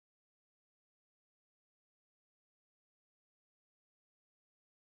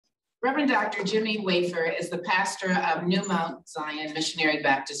Reverend Dr. Jimmie Wafer is the pastor of New Mount Zion Missionary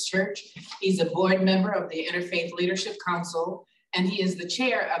Baptist Church. He's a board member of the InterFaith Leadership Council, and he is the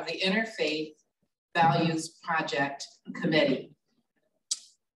chair of the InterFaith Values Project Committee.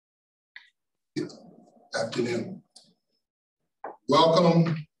 Good afternoon.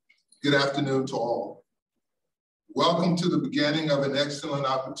 Welcome. Good afternoon to all. Welcome to the beginning of an excellent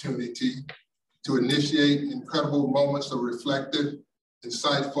opportunity to initiate incredible moments of reflective,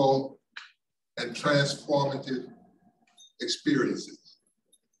 insightful, and transformative experiences.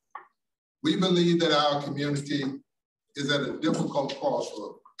 We believe that our community is at a difficult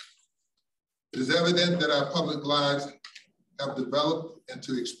crossroad. It is evident that our public lives have developed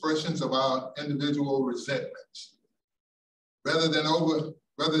into expressions of our individual resentments. Rather than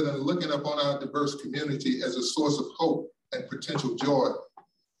looking upon our diverse community as a source of hope and potential joy,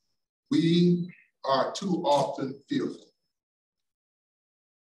 we are too often fearful.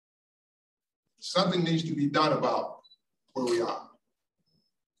 Something needs to be done about where we are.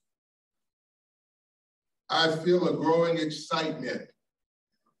 I feel a growing excitement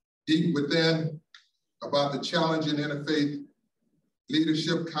deep within about the challenging InterFaith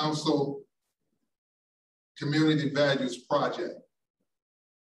Leadership Council Community Values Project.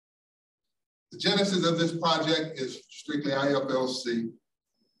 The genesis of this project is strictly IFLC,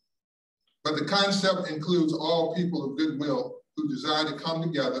 but the concept includes all people of goodwill who desire to come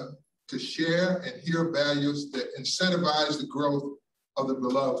together to share and hear values that incentivize the growth of the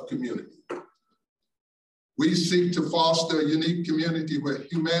beloved community. We seek to foster a unique community where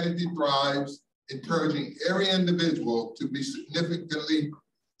humanity thrives, encouraging every individual to be significantly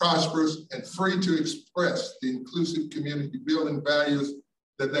prosperous and free to express the inclusive community building values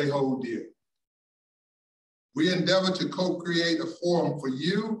that they hold dear. We endeavor to co-create a forum for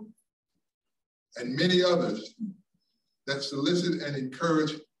you and many others that solicit and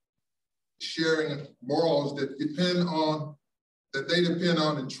encourage sharing morals that they depend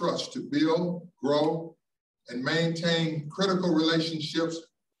on and trust to build, grow, and maintain critical relationships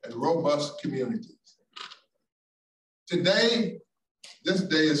and robust communities. Today, this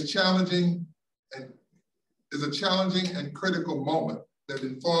day is a challenging and critical moment that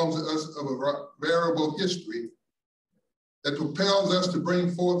informs us of a variable history that propels us to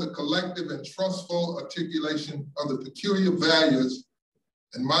bring forth a collective and trustful articulation of the peculiar values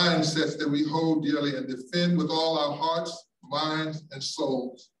and mindsets that we hold dearly and defend with all our hearts, minds, and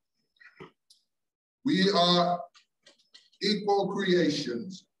souls. We are equal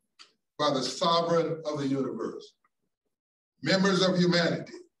creations by the sovereign of the universe, members of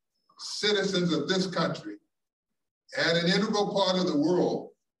humanity, citizens of this country, and an integral part of the world,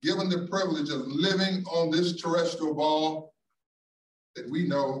 given the privilege of living on this terrestrial ball that we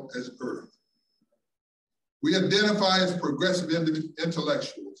know as Earth. We identify as progressive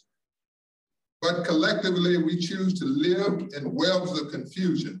intellectuals, but collectively we choose to live in webs of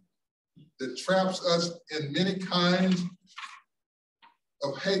confusion that traps us in many kinds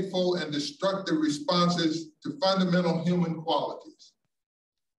of hateful and destructive responses to fundamental human qualities.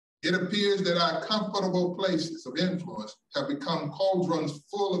 It appears that our comfortable places of influence have become cauldrons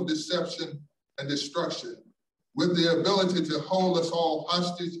full of deception and destruction, with the ability to hold us all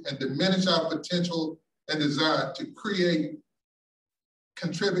hostage and diminish our potential and desire to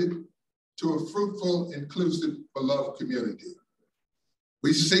contribute to a fruitful, inclusive, beloved community.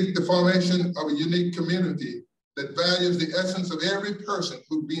 We seek the formation of a unique community that values the essence of every person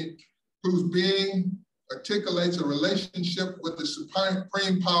whose being articulates a relationship with the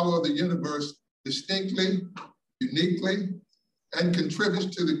supreme power of the universe distinctly, uniquely, and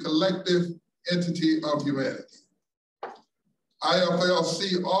contributes to the collective entity of humanity.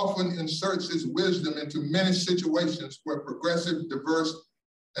 IFLC often inserts its wisdom into many situations where progressive, diverse,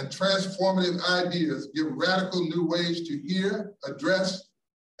 and transformative ideas give radical new ways to hear, address,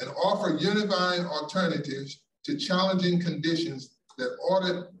 and offer unifying alternatives to challenging conditions that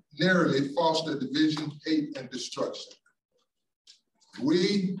ordinarily foster division, hate, and destruction.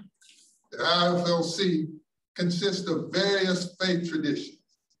 We at IFLC consist of various faith traditions.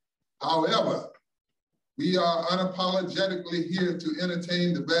 However, we are unapologetically here to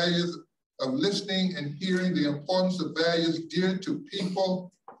entertain the values of listening and hearing the importance of values dear to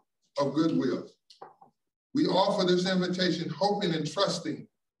people of goodwill. We offer this invitation hoping and trusting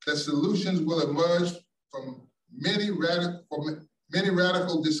that solutions will emerge from many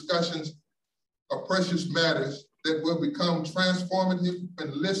radical discussions of precious matters that will become transformative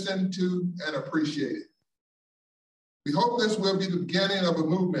when listened to and appreciated. We hope this will be the beginning of a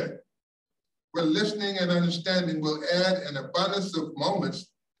movement where listening and understanding will add an abundance of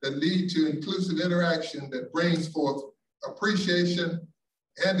moments that lead to inclusive interaction that brings forth appreciation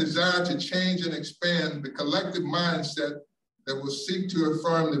and desire to change and expand the collective mindset that will seek to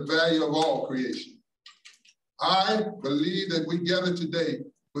affirm the value of all creation. I believe that we gather today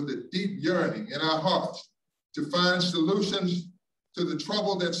with a deep yearning in our hearts to find solutions to the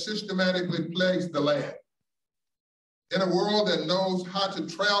trouble that systematically plagues the land. In a world that knows how to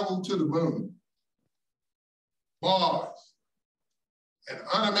travel to the moon, Mars, and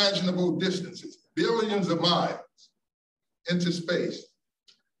unimaginable distances, billions of miles into space,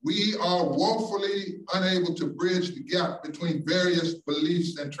 we are woefully unable to bridge the gap between various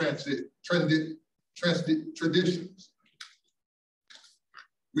beliefs and traditions.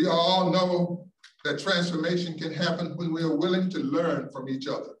 We all know that transformation can happen when we are willing to learn from each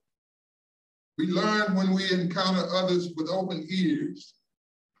other. We learn when we encounter others with open ears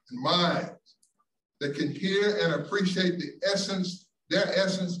and minds that can hear and appreciate their essence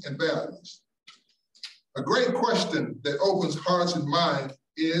and values. A great question that opens hearts and minds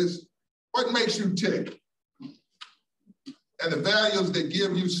is, what makes you tick? And the values that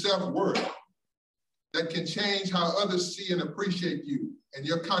give you self-worth that can change how others see and appreciate you and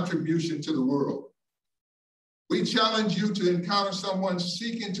your contribution to the world. We challenge you to encounter someone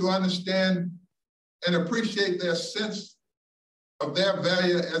seeking to understand and appreciate their sense of their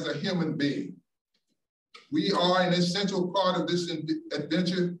value as a human being. We are an essential part of this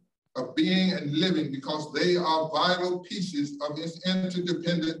adventure of being and living because they are vital pieces of this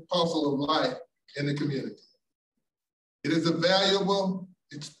interdependent puzzle of life in the community. It is a valuable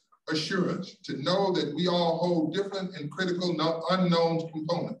assurance to know that we all hold different and critical unknown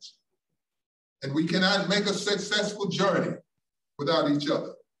components, and we cannot make a successful journey without each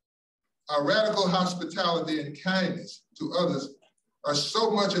other. Our radical hospitality and kindness to others are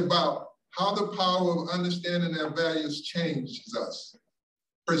so much about how the power of understanding their values changes us,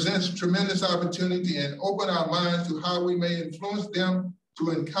 presents tremendous opportunity, and open our minds to how we may influence them to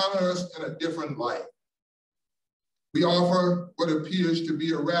encounter us in a different light. We offer what appears to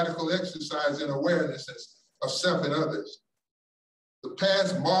be a radical exercise in awareness of self and others. The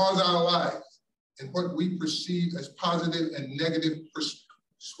past mars our lives in what we perceive as positive and negative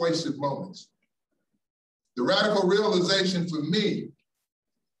persuasive moments. The radical realization for me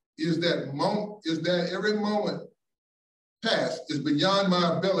is that every moment past is beyond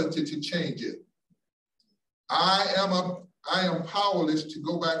my ability to change it. I am powerless to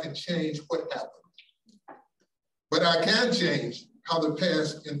go back and change what happened. But I can change how the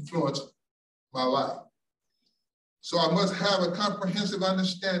past influenced my life. So I must have a comprehensive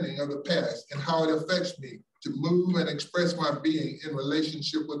understanding of the past and how it affects me to move and express my being in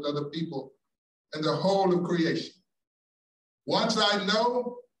relationship with other people and the whole of creation. Once I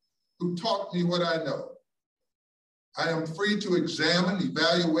know who taught me what I know, I am free to examine,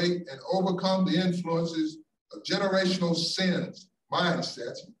 evaluate, and overcome the influences of generational sins,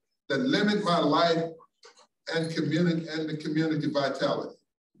 mindsets that limit my life and the community vitality.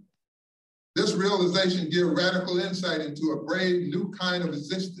 This realization gives radical insight into a brave new kind of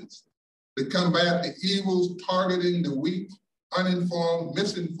existence to combat the evils targeting the weak, uninformed,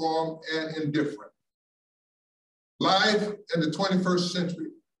 misinformed, and indifferent. Life in the 21st century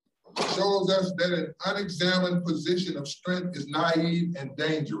shows us that an unexamined position of strength is naive and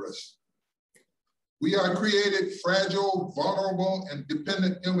dangerous. We are created fragile, vulnerable, and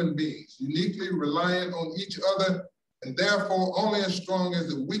dependent human beings, uniquely reliant on each other, and therefore only as strong as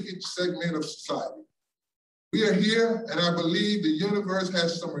the weakest segment of society. We are here, and I believe the universe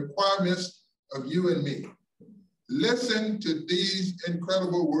has some requirements of you and me. Listen to these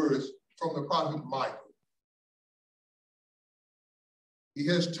incredible words from the prophet Michael. He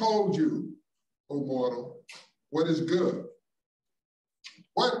has told you, O mortal, what is good.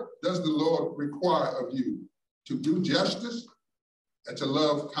 What does the Lord require of you? To do justice and to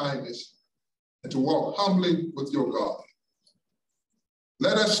love kindness and to walk humbly with your God.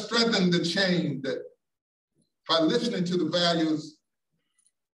 Let us strengthen the chain that by listening to the values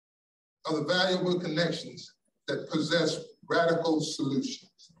of the valuable connections that possess radical solutions.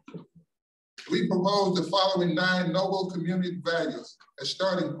 We propose the following 9 noble community values as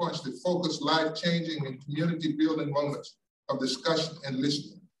starting points to focus life-changing and community-building moments of discussion and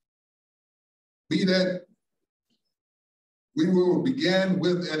listening. Be that we will begin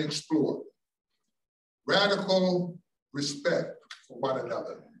with and explore radical respect for one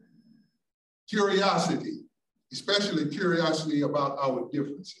another, curiosity, especially curiosity about our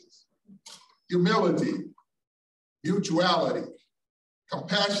differences, humility, mutuality,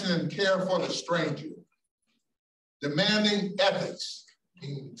 compassion and care for the stranger, demanding ethics,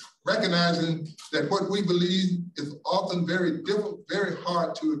 recognizing that what we believe is often very difficult, very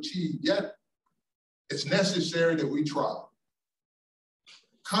hard to achieve, yet it's necessary that we try.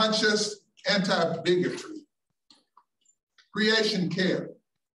 conscious anti-bigotry, creation care,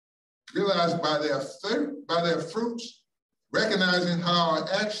 realized by their fruits, recognizing how our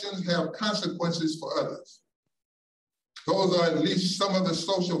actions have consequences for others. Those are at least some of the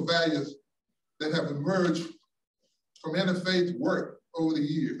social values that have emerged from interfaith work over the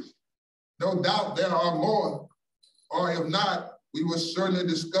years. No doubt there are more, or if not, we will certainly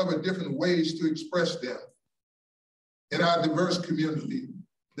discover different ways to express them. In our diverse community,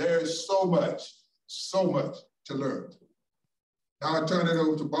 there is so much to learn. Now I turn it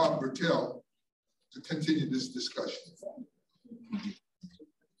over to Bob Bertell to continue this discussion.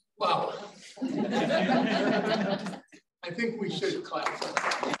 Wow. I think we should clap.